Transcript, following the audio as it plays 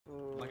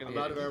I'm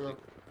out of ammo.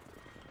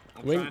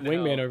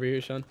 Wingman over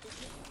here, Sean.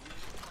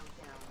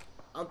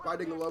 I'm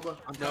fighting a Loba.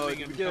 No,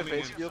 you get a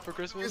face shield for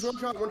Christmas? Here's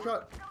one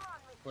shot.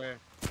 Where?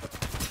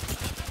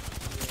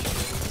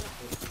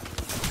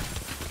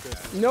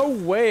 No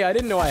way! I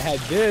didn't know I had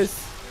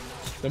this.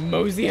 The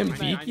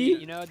Mozambique?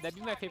 You know, that'd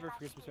be my favorite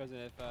Christmas present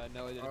if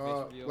Noah did a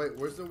face reveal. Wait,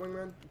 where's the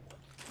wingman?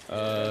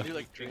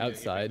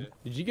 Outside.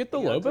 Did you get the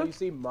Until Loba? you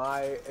see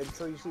my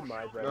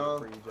brand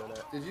for you, Jonah.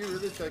 Did you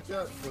really check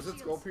that? Was it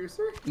Skull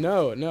Piercer?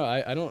 No,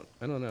 I don't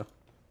know.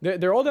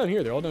 They're all down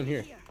here. They're all down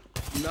here.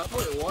 No, it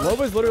was.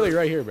 Loba's literally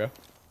right here, bro.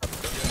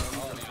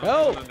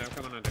 Help!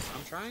 Come on under.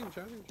 I'm trying.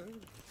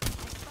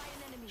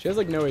 She has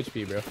like no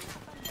HP, bro.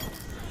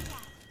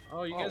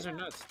 Oh, you guys are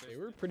nuts. They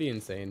were pretty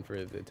insane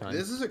for the time.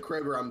 This is a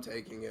Kraber. I'm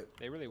taking it.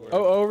 They really were.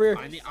 Oh, over here.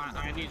 I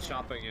need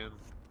shopping in.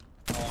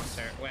 Oh, I'm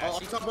sorry. Wait,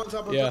 Oh, on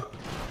top. Yeah.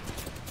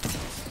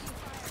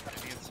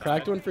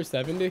 Cracked one for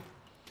 70.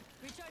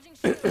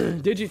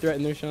 Digi threat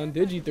in there, Sean.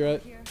 Digi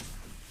threat.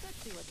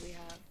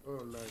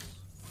 Oh, nice.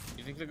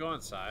 You think they'll go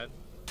inside?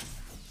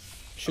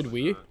 Should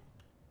we?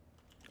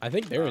 I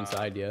think they're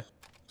inside, yeah.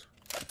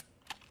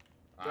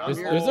 There's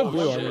here. a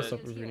blue Oh, armor shit.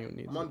 stuff if anyone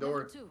needs I'm on it.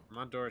 door. I'm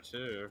on door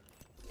 2.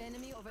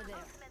 Enemy over there.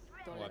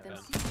 Don't What let them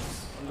then?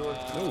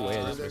 see. No way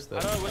I just missed How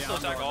do that. I whistle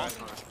attack all?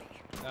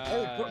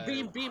 Oh,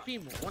 beam.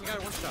 One guy,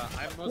 one shot.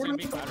 I have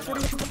Mozambique.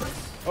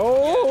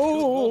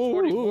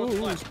 Oh!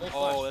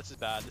 Oh, this is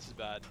bad.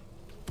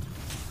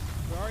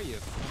 Where are you?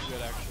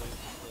 Good, actually.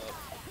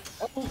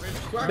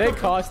 They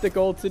caustic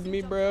ulted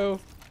me, bro.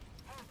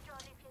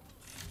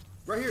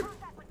 Right here.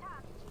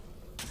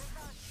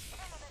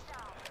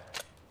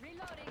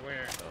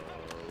 Where?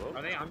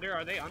 Are they under?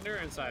 Are they under or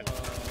inside?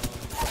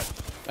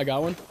 I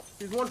got one.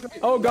 He's one.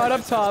 Oh god,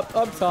 up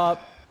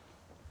top.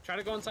 Try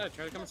to go inside.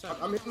 Try to come inside.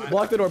 I'm hitting.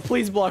 Block the door,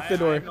 please block the I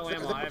door. have no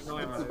ammo. I have no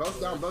ammo.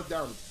 Both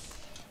down.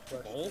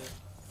 Both?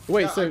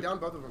 Wait, Yeah, I so down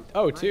both of them.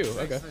 oh, two. Nice,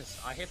 Okay. nice.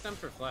 I hit them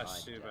for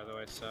flash too, by the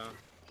way. So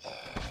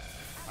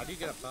how do you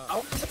get up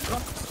top?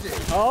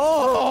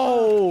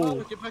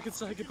 Oh! Get back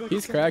inside. Get back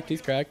He's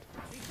inside. cracked.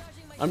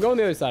 I'm going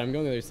the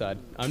other side.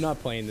 I'm not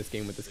playing this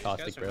game with this These guys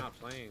caustic, are bro. not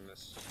playing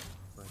this.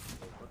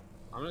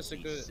 I'm gonna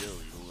stick with.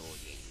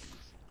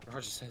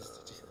 Roger says.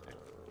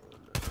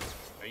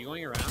 Are you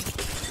going around?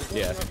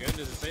 Yeah. Good. Is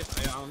it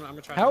safe? I'm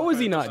gonna try. How was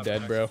he not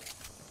dead, bro?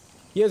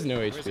 He has no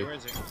Where is he?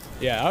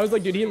 HP. Yeah, I was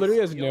like, dude, he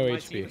literally has no My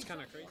HP. team's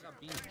kinda crazy.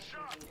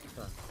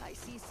 I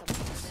see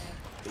someone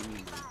there.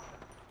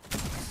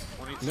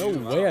 22. No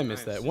way I Wow,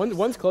 missed nice. that.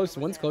 One's close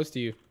to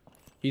you.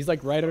 He's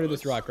like right under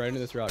this rock, Oh,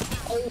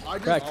 I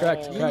just Crack.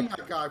 bleamed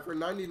that guy for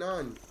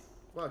 99.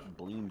 Flush.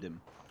 Bleamed him.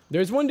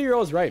 There's one to your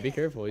all's right. Be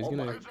careful. He's Oh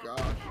my gonna. gosh.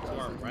 That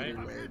was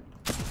right? weird.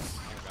 Oh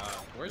god.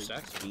 Where's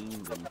Jackson?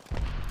 Bleamed him.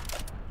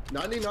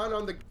 99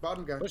 on the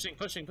bottom guy. Pushing,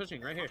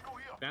 right here.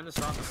 Behind this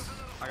rock.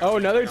 Oh,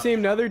 another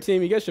team.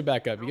 You guys should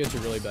back up. You guys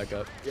should really back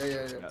up.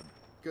 Yeah.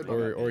 Good.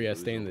 Or yeah,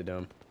 stay in the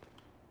dome.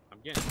 I'm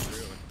getting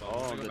through it.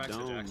 Oh, Go the back to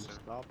dome. Jackson.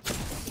 Stop.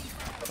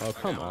 Oh,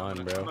 come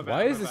on, bro. I'm Why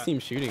bad, is I'm this bad. team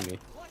shooting me?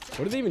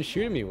 What are they even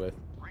shooting me with?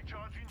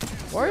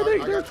 Why are they?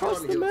 I They're got you across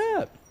on the heels.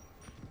 map.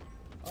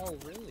 Oh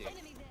really? What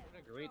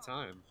a great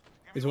time.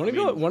 Is one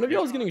of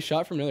y'all's getting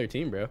shot from another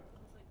team, bro?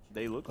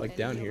 They look Like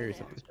down here or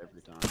something.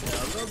 every time. Yeah,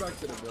 I'm going back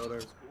to the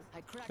building.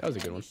 I cracked That was a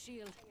good enemy one.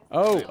 shield.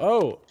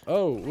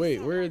 Oh,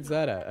 wait, where is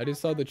that at? I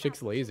just saw the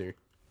chick's laser.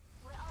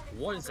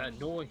 What is that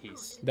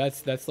noise?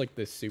 That's like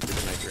the super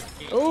sniper.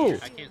 can't Oh, hear,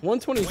 I can't-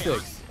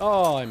 126.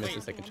 Oh, I missed Wait.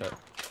 the second shot.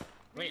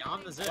 Wait,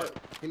 on the zip.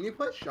 Can you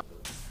play shot?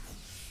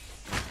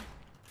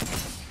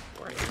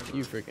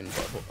 You freaking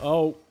butthole.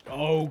 Oh,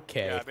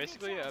 okay. Yeah,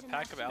 basically a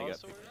pack of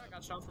Alice. I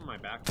got shot from my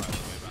back, by the way,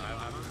 but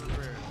I don't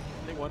remember.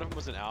 I think one of them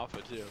was an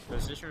alpha too.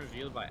 Position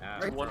revealed by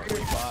Ash.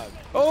 145.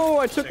 Oh,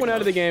 I took one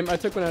out of the game. The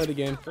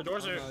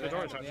doors are. No, The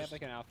doors they are. have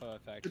like an alpha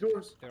effect. The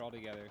doors. They're all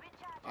together.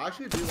 I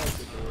actually do like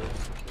the doors.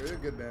 They're a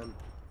good band.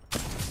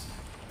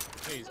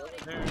 Hey, he's over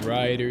there.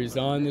 Riders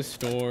on the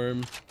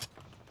storm.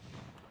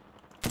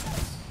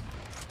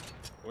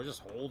 We're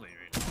just holding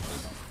right now.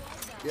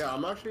 Yeah,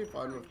 I'm actually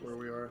fine with where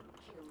we are.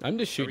 I'm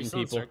just Are we shooting still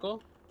in people.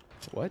 circle?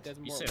 What? Does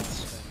You more said.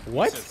 once than- You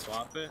What? said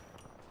swap it.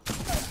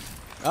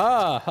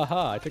 Ah,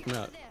 haha, I took him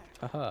out.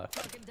 Haha.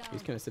 Broken down.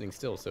 He's kind of sitting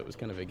still, so it was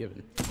kind of a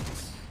given.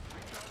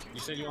 You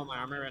said you want my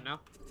armor right now?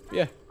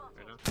 Yeah.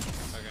 Right now?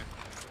 Okay.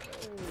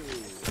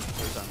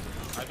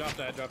 I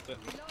dropped it.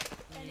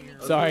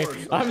 Sorry.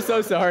 I'm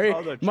so sorry.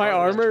 Oh, the My charger,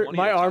 armor 20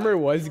 attack.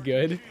 was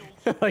good.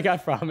 Like I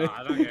promise.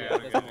 I don't care.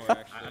 Does more,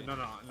 actually. No,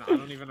 I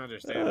don't even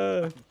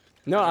understand.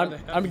 No, I'd rather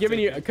I'm have giving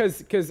you you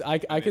take cuz I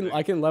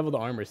can level the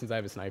armor since I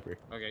have a sniper.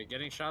 Okay,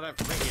 getting shot at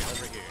right here,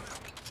 over here.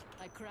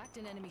 I cracked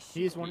an enemy shield.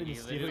 He just wanted to He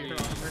steal your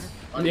literally-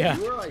 armor. Yeah.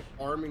 You were like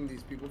arming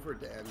these people for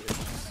damage.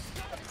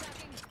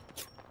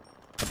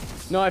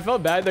 No, I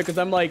felt bad though cuz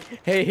I'm like,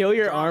 "Hey, heal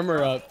your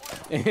armor up."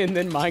 And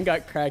then mine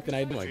got cracked and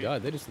oh my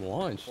god, they just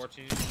launched.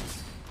 14.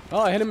 Oh,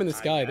 I hit him in the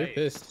sky. They're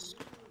pissed.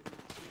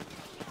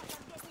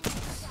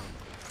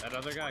 That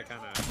other guy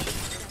kind of.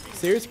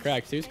 Sears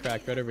cracked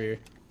right over here.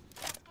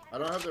 I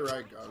don't have the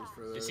right guns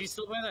for this. Is he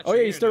still by that Oh yeah,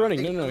 tree he's or still no?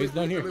 running. No, he's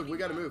down here. We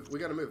gotta move.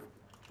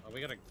 Oh, Oh,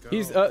 we gotta go.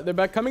 He's they're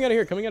back coming out of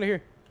here, coming out of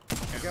here. I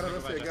got him,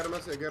 I got him,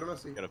 I got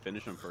him, Gotta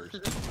finish him first.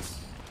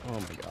 Oh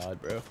my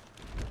god, bro.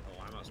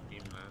 Oh, I must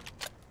beam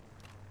that.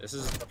 This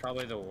is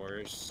probably the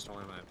worst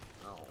storm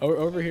I've. Oh. Oh,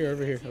 over here,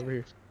 over here, over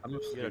here. I'm You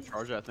gotta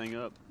charge that thing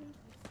up.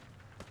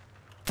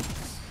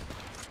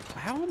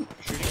 How?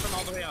 shooting from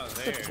all the way out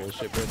there.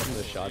 Bullshit, bro. Some of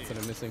the shots that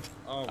I'm missing.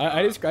 Oh,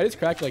 I just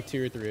cracked like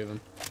 2 or 3 of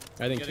them.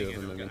 I think 2 of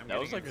them. I mean. That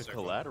was like a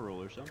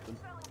collateral or something.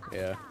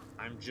 Yeah.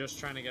 I'm just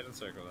trying to get in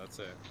circle. That's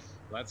it.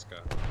 Let's go.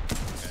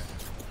 Okay.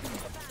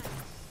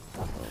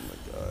 Oh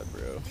my god,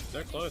 bro.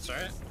 They're close,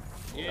 right?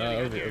 Yeah,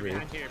 over here.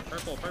 behind here.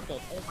 Purple, purple.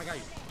 Oh my god.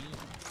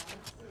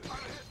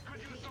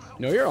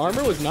 No, your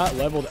armor was not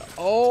leveled.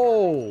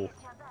 Oh.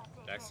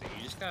 Jackson,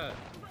 you just got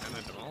kind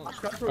of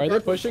demolished. Are they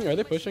pushing? Are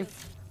they pushing?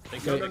 They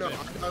No, go, no, no. they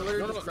go. I literally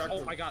No, just no, cracked oh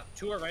him. my god,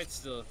 2 are right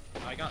still.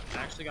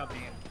 Actually got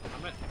beamed.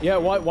 I'm at, Yeah,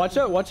 watch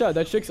out, watch out.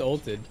 That chick's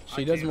ulted.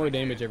 She I does can't, more I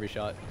damage can't. every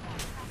shot.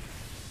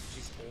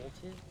 she's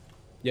ulted?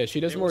 Yeah, she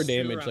does There more was 2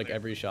 damage around like there.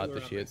 every 2 shot that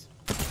around she there. hits.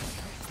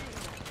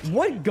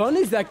 What gun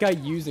is that guy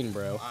using,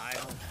 bro? I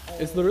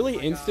don't. It's Oh literally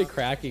my insta God.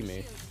 cracking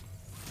me.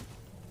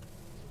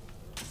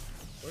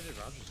 Where did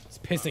Rogers? It's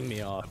pissing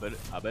me off.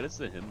 I bet it's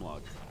the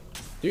Hemlock.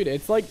 Dude,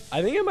 it's like,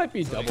 I think it might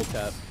be double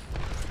tap.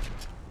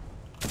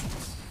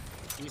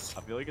 He's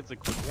I feel like it's a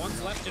quick.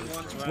 one's left and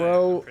one's right. I'm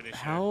Bro, pretty sure,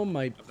 how am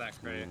I... of that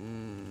crate.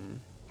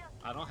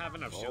 I don't have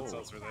enough shield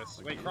cells for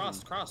this. Wait,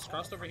 crossed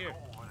over here.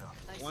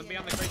 One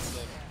beyond the crate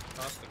still.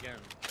 Crossed again.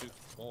 2,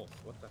 both.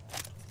 What the?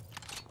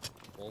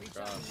 Both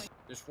crossed.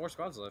 There's 4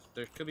 squads left.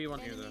 There could be one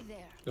here Enemy though.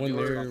 there. One Could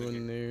be there, one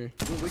one there.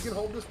 We can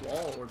hold this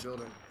wall we're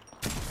building.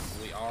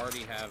 We already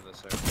have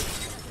this.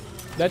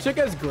 That chick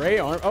has gray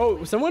arm.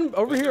 Oh, someone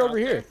over here, over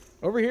here.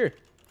 Over here.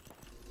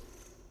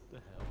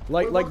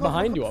 Like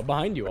behind you all,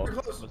 behind you all. Very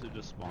close. Must have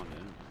just spawned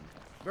in.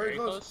 Very Very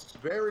close. close.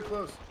 Very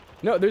close.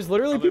 No, there's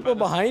literally Probably people by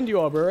this- behind you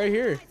all, bro, right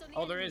here.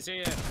 Oh, there is.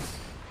 Yeah.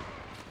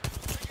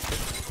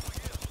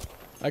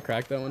 I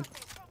cracked that one.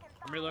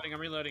 I'm reloading. I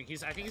think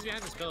he's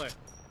behind this pillar.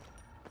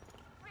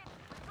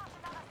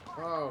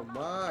 Oh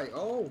my.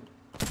 Oh.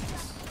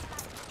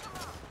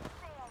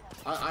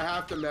 I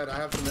have to net. I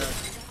have to net.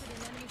 Adjusted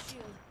an enemy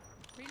shield.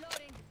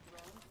 Reloading.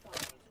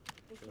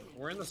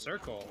 We're in the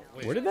circle.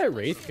 Wait. Where did that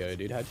Wraith go,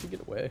 dude? How'd you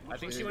get away? I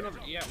think she went over.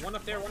 Yeah, one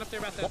up there about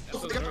that. Oh,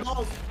 they got the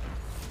balls.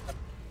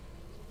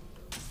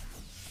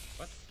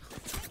 What?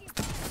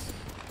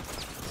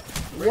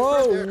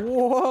 Whoa, there.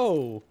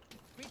 whoa.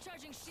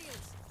 Recharging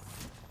shields.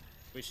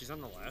 Wait, she's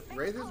on the left.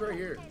 Wraith is right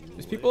here.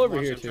 There's people over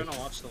Watch, here I'm too. trying to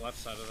watch the left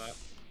side of that.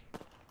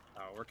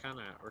 Oh, we're kind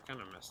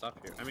of messed up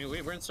here. I mean,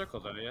 we're in circle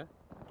though, yeah.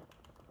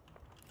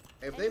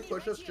 If they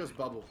push us, just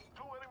bubble.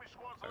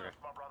 Okay.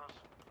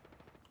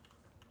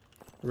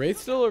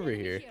 Wraith's still over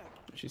here.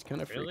 She's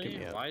kind of freaking Really?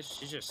 me out. Why is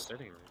she just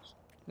sitting there?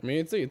 I mean,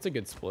 it's a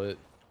good split.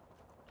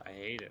 I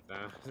hate it,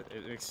 though.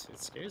 It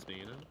scares me,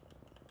 you know?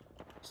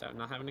 Just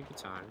not having a good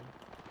time.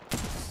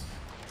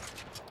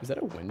 Is that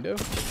a window?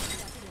 Adjusted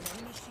an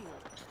enemy shield.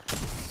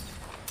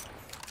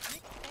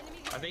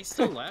 Enemy Are they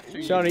still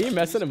left? Sean, are you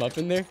messing him up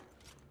in there?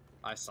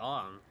 I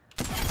saw him.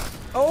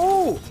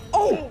 Oh!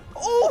 Oh!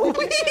 Oh!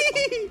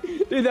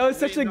 Dude, that was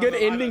such a good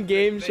ending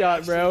game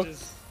shot, bro.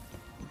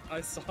 I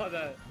saw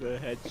that. The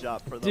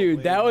headshot for the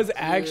Dude, that win. was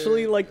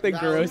actually like the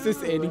that was grossest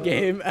brutal. end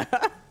game.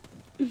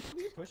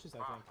 Pushes, I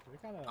think.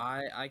 They're kind of.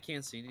 I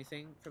can't see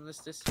anything from this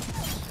distance.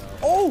 So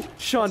Oh!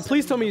 Sean,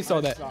 please tell me you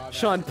saw that.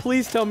 Sean,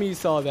 please tell me you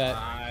saw that.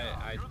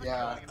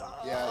 Yeah.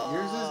 Yeah.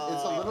 Yours is.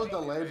 It's a little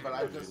delayed, but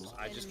I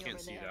just. can't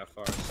see that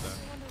far. So.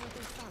 I wonder what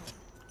they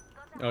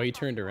found. Oh, he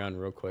turned around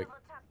real quick.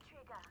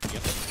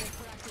 Yep.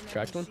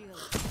 Cracked one?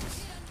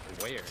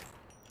 Where?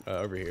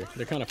 Over here.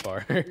 They're kind of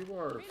far. People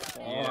are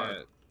far.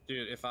 Yeah,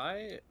 dude. If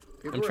I.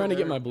 People I'm are trying to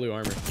get there. my blue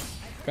armor.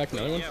 Cracked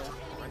another one? Yeah,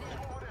 one right there.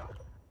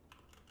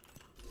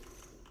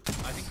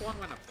 I think one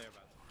went up there,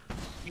 but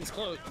he's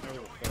close.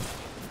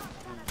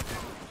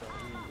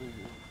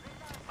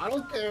 I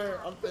don't care.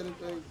 I'm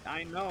finishing.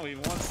 I know he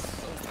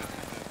wants.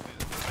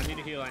 I need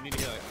to heal.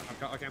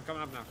 Okay, I'm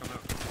coming up now.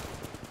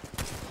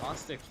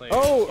 Caustic player.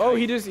 Oh,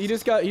 he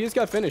just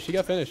got finished. He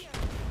got finished.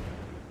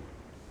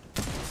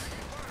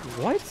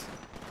 What?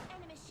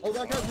 Oh,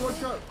 that guy's one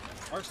shot.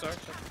 Arc star.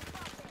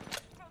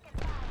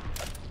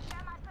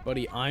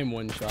 Buddy, I'm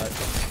one shot.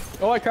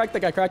 Oh, I cracked that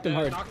guy. Cracked him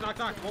hard. Knock.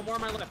 One more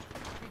on my left.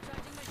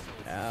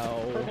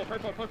 Ow.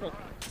 Purple.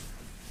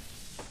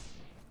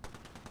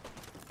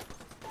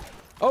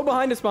 Oh,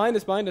 behind us. I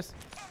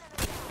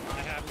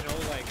have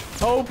no like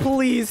Oh,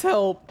 please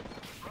help.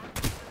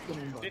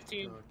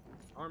 15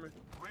 armor.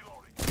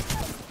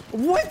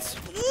 What?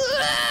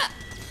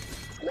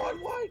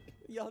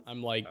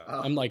 I'm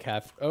like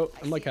half. Oh,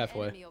 I'm like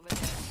halfway. Enemy over there.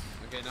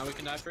 Okay, now we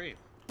can die free.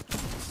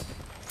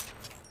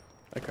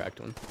 I cracked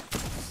one.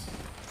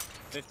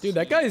 15, Dude,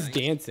 that guy is nice.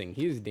 dancing.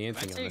 He is Can I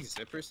dancing on take us.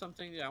 zip or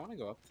something? Yeah, I want to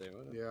go up there.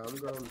 What Yeah, I'm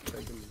going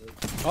taking it.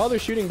 Oh, they're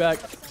shooting back.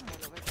 Someone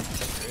over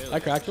there. really? I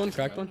cracked one.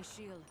 Cracked one. Enemy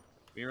shield.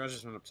 Me and Raj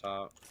just went up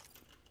top.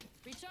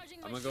 Recharging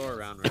I'm my gonna go shields.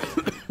 around right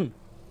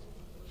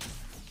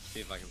see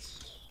if I can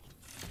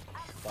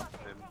swap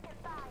him.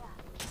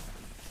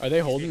 Are they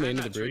holding the Behind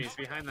end of that the tree. bridge?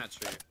 He's behind that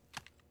tree.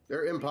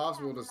 They're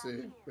impossible to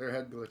see. They're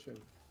head glitching.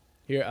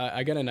 Here,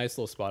 I got a nice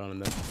little spot on him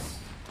then.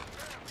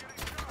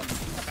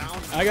 Found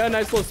I got a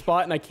nice little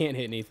spot and I can't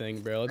hit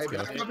anything, bro. Let's Hey,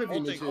 go. back up if you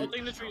need to.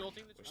 ulting the tree,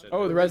 ulting the tree.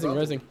 Oh, the resing,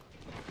 resing.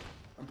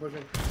 I'm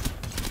pushing.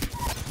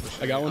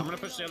 I got I'm one. gonna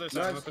push the other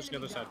side. I'm gonna push the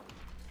other side.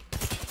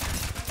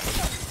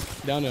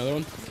 Down the other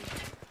one.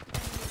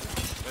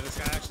 Yeah, this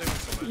guy actually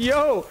wants to win.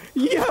 Yo,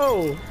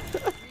 yo.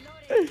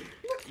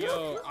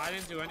 Yo, I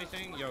didn't do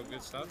anything. Yo,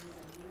 good stuff.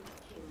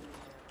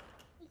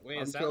 Wait,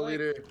 I'm is that kill like...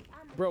 leader.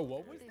 Bro,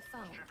 what was? They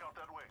found.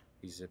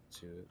 He zipped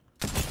to it.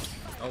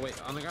 Oh wait,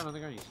 on the ground, on the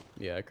ground.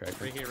 Yeah, I cracked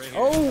Right him. here, right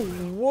here. Oh,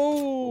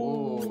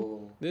 whoa.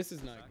 Oh. This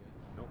is not good.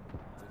 Nope.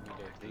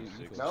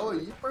 Noah,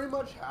 you pretty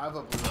much have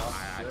a blue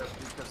off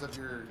because of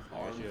your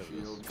arm yeah,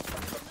 shield.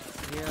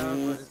 Yeah,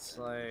 but it's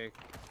like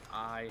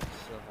I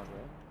still have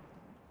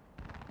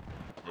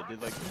They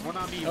did like. one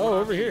on me. Oh, one on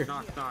over me. here.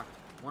 Knock, knock.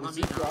 One on Was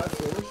me. he Knock. God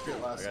finished it I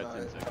last got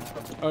 10 night?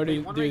 seconds. Oh,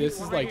 dude, One dude, right this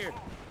here, is one right like. here.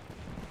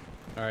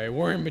 All right,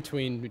 we're in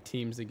between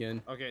teams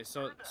again. Okay,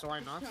 so I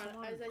knocked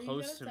someone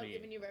close to me.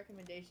 Giving you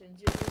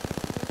recommendations.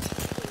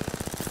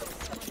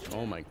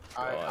 Oh my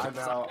I god.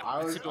 know.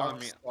 I was It's on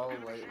me. so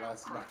late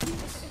last night.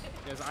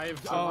 Because I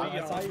have. Oh, I I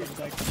have saw your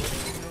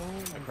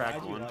text. I cracked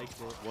glad you one. liked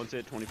it. Once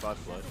hit 25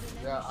 flood.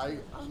 Yeah,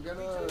 I'm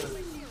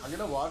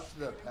gonna watch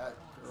the pet.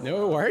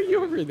 No, why are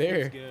you over It's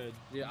there? good.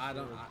 Yeah, I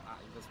don't.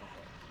 That's my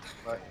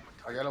fault.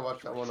 But I gotta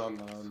watch that one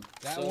on.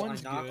 That So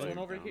one's I knocked good. one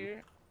over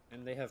here,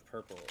 and they have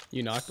purple.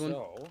 You knocked one?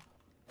 So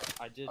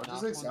I did I'm knock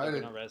just one. excited.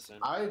 They're gonna resin.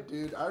 I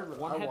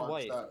One I had watched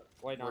white. that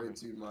White way armor.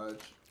 too much.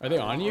 Are they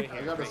on you? Right here,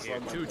 I gotta right here.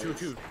 slow my Two.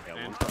 pace. Yeah,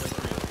 And one probably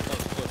three.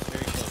 Close,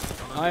 very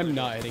close. I'm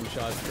not hitting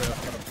shots,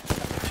 bro.